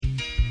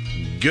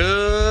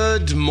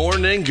Good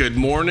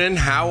morning.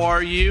 How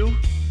are you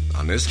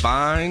on this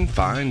fine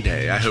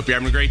day? I hope you're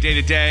having a great day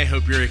today. I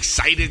hope you're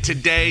excited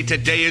today.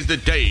 Today is the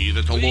day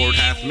that the Lord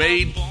hath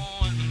made.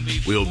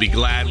 We will be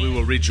glad. We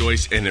will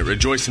rejoice in it.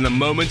 Rejoice in the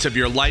moments of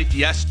your life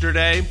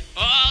yesterday.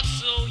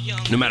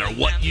 No matter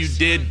what you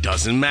did,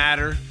 doesn't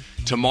matter.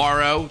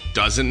 Tomorrow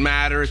doesn't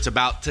matter. It's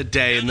about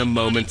today and the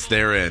moments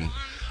therein.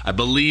 I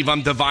believe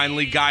I'm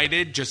divinely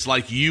guided, just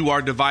like you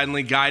are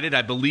divinely guided.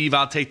 I believe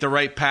I'll take the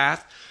right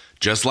path,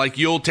 just like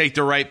you'll take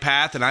the right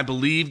path. And I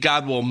believe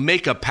God will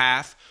make a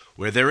path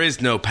where there is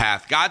no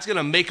path. God's going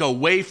to make a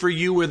way for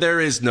you where there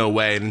is no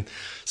way. And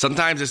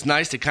sometimes it's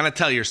nice to kind of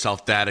tell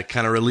yourself that. It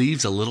kind of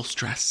relieves a little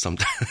stress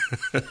sometimes,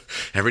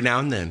 every now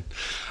and then.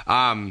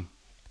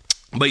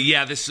 But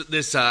yeah,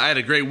 this I had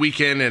a great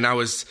weekend, and I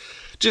was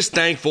just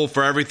thankful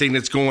for everything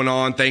that's going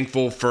on.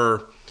 Thankful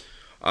for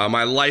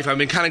my life. I've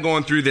been kind of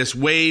going through this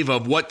wave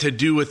of what to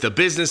do with the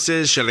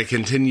businesses. Should I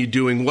continue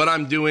doing what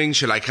I'm doing?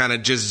 Should I kind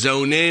of just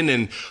zone in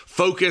and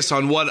focus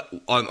on what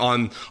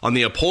on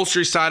the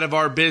upholstery side of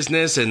our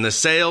business and the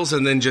sales,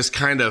 and then just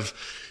kind of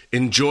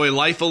enjoy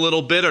life a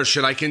little bit? Or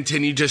should I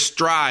continue to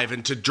strive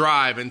and to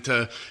drive and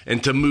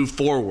to move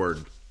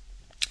forward?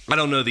 I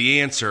don't know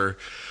the answer.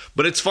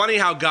 But it's funny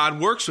how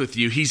God works with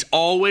you. He's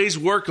always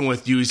working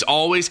with you. He's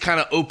always kind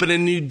of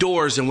opening new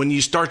doors. And when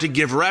you start to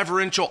give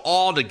reverential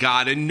awe to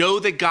God and know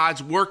that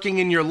God's working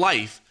in your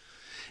life,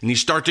 and you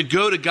start to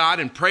go to God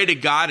and pray to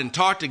God and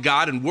talk to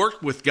God and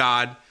work with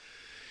God,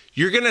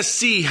 you're going to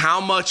see how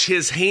much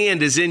His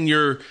hand is in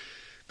your,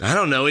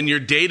 in your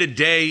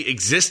day-to-day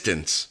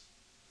existence.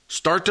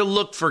 Start to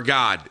look for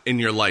God in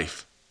your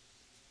life.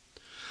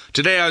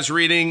 Today I was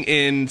reading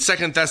in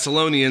 2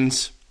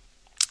 Thessalonians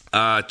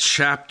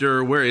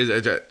chapter, where is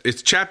it?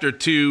 It's chapter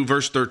 2,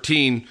 verse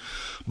 13.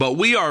 But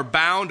we are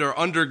bound or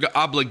under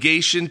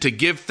obligation to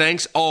give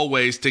thanks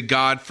always to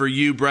God for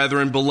you,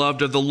 brethren,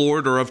 beloved of the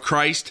Lord or of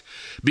Christ,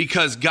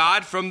 because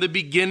God from the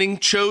beginning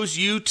chose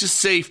you to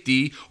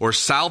safety or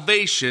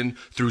salvation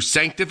through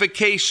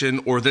sanctification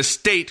or the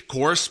state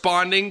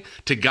corresponding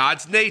to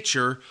God's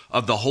nature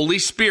of the Holy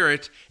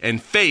Spirit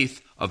and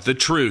faith of the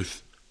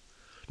truth.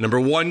 Number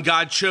one,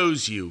 God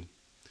chose you.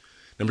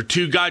 Number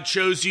two, God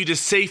chose you to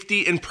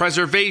safety and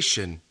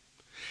preservation.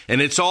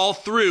 And it's all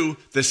through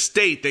the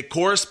state that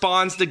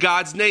corresponds to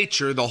God's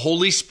nature, the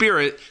Holy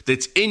Spirit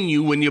that's in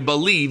you when you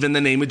believe in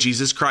the name of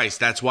Jesus Christ.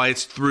 That's why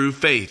it's through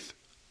faith.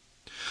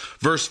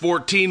 Verse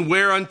 14,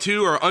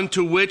 whereunto or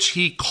unto which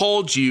He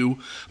called you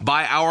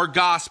by our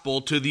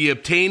gospel to the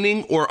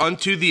obtaining or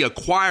unto the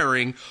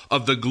acquiring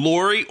of the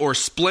glory or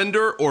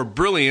splendor or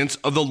brilliance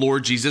of the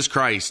Lord Jesus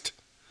Christ.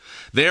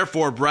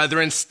 Therefore,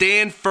 brethren,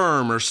 stand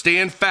firm or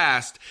stand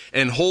fast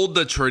and hold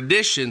the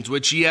traditions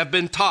which ye have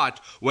been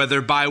taught,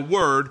 whether by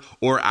word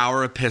or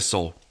our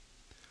epistle.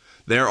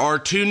 There are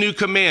 2 new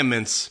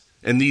commandments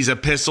in these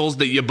epistles,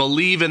 that you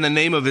believe in the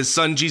name of His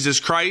Son, Jesus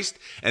Christ,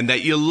 and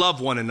that you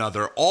love one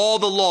another. All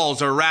the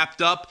laws are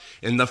wrapped up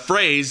in the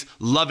phrase,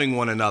 loving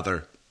one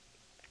another.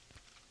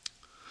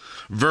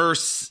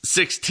 Verse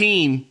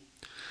 16,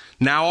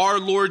 now our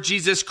Lord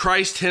Jesus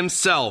Christ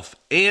Himself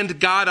and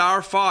God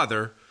our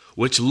Father,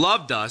 which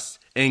loved us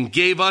and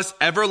gave us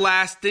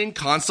everlasting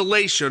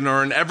consolation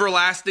or an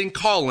everlasting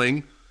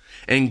calling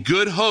and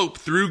good hope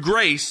through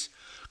grace,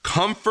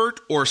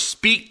 comfort or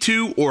speak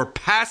to or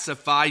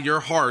pacify your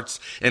hearts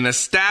and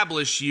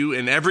establish you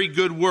in every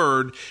good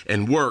word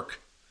and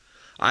work.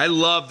 I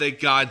love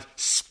that God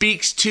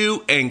speaks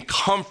to and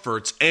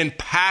comforts and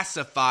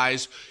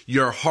pacifies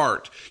your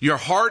heart. Your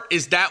heart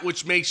is that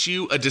which makes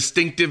you a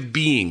distinctive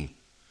being.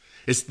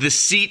 It's the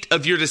seat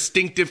of your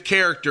distinctive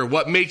character,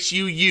 what makes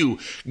you you.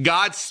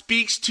 God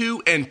speaks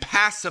to and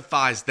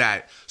pacifies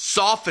that,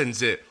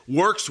 softens it,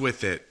 works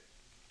with it.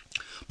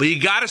 But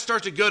you got to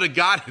start to go to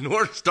God in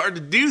order to start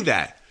to do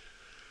that.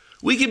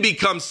 We can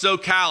become so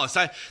callous.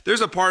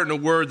 There's a part in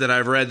the Word that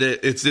I've read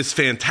that it's this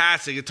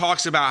fantastic. It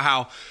talks about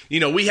how,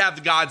 we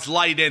have God's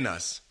light in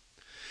us.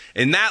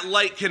 And that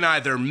light can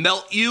either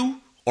melt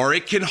you or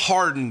it can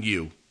harden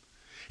you.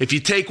 If you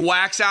take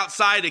wax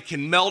outside, it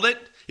can melt it.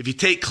 If you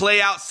take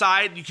clay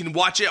outside, you can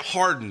watch it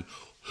harden.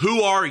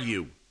 Who are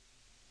you?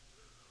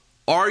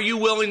 Are you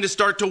willing to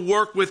start to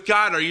work with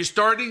God?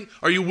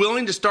 Are you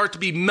willing to start to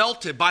be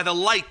melted by the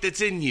light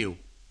that's in you?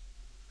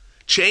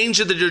 Change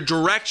the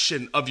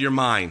direction of your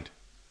mind.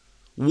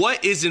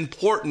 What is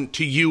important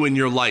to you in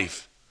your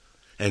life?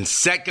 And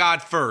set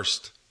God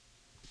first.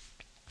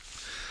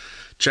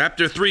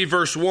 Chapter 3,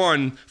 verse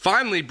 1,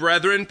 finally,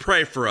 brethren,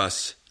 pray for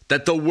us,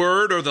 that the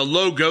word or the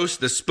logos,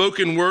 the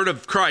spoken word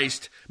of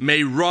Christ,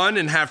 may run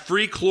and have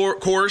free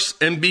course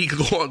and be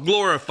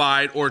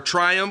glorified or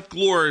triumph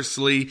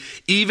gloriously,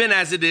 even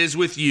as it is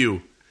with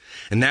you,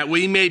 and that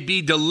we may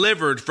be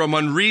delivered from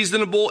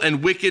unreasonable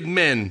and wicked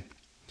men.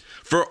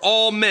 For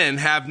all men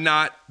have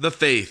not the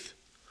faith.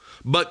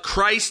 But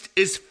Christ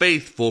is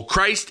faithful,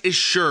 Christ is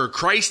sure,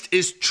 Christ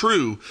is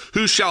true,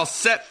 who shall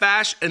set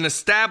fast and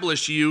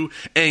establish you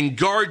and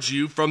guard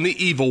you from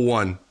the evil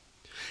one.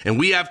 And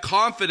we have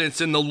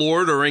confidence in the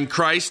Lord, or in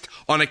Christ,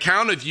 on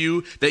account of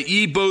you, that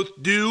ye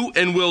both do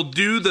and will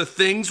do the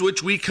things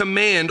which we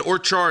command or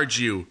charge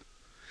you.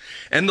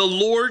 And the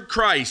Lord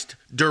Christ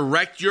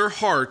direct your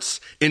hearts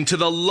into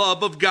the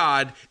love of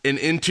God and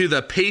into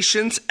the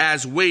patience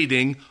as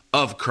waiting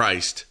of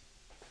Christ.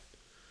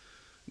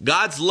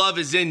 God's love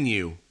is in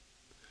you.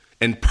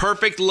 And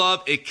perfect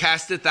love, it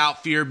casteth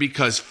out fear,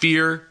 because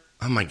fear,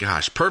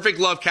 perfect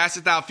love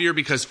casteth out fear,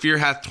 because fear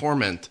hath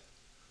torment.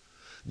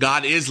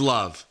 God is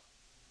love.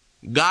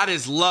 God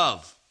is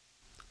love.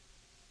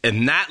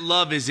 And that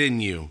love is in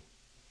you.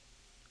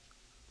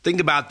 Think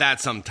about that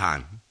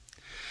sometime.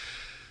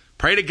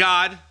 Pray to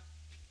God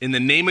in the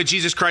name of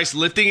Jesus Christ,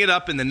 lifting it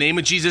up in the name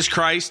of Jesus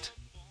Christ.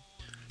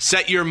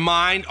 Set your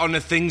mind on the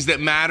things that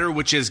matter,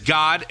 which is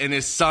God and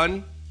His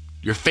Son,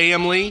 your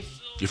family,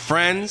 your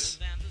friends.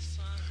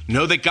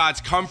 Know that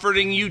God's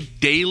comforting you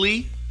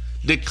daily.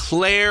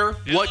 Declare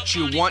what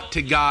you want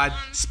to God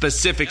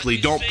specifically.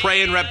 Don't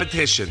pray in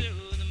repetition.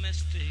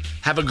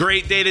 Have a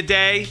great day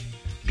today.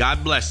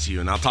 God bless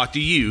you, and I'll talk to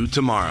you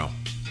tomorrow.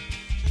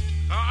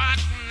 I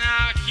can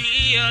now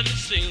hear the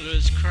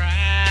sailors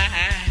cry.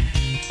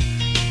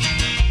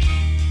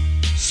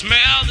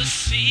 Smell the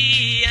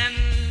sea and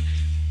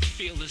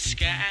feel the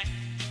sky.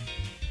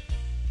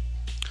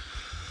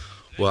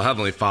 Well,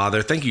 Heavenly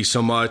Father, thank you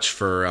so much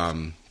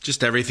for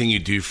just everything you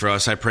do for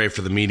us. I pray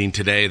for the meeting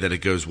today that it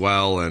goes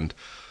well, and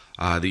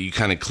that you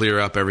kind of clear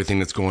up everything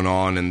that's going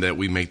on, and that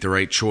we make the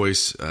right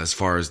choice as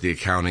far as the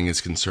accounting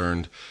is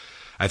concerned.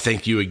 I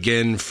thank you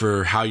again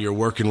for how you're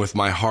working with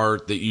my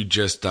heart, that you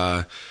just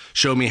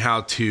show me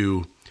how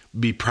to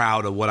be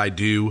proud of what I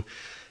do,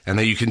 and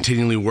that you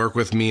continually work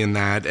with me in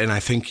that. And I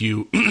thank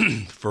you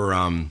for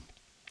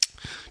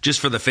just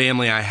for the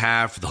family I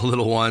have, for the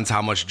little ones,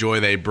 how much joy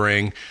they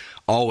bring.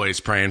 Always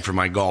praying for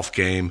my golf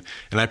game.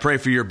 And I pray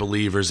for your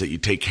believers, that you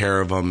take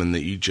care of them, and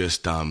that you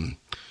just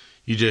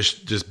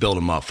build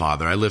them up,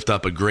 Father. I lift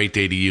up a great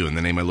day to you in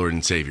the name of my Lord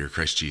and Savior,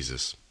 Christ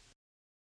Jesus.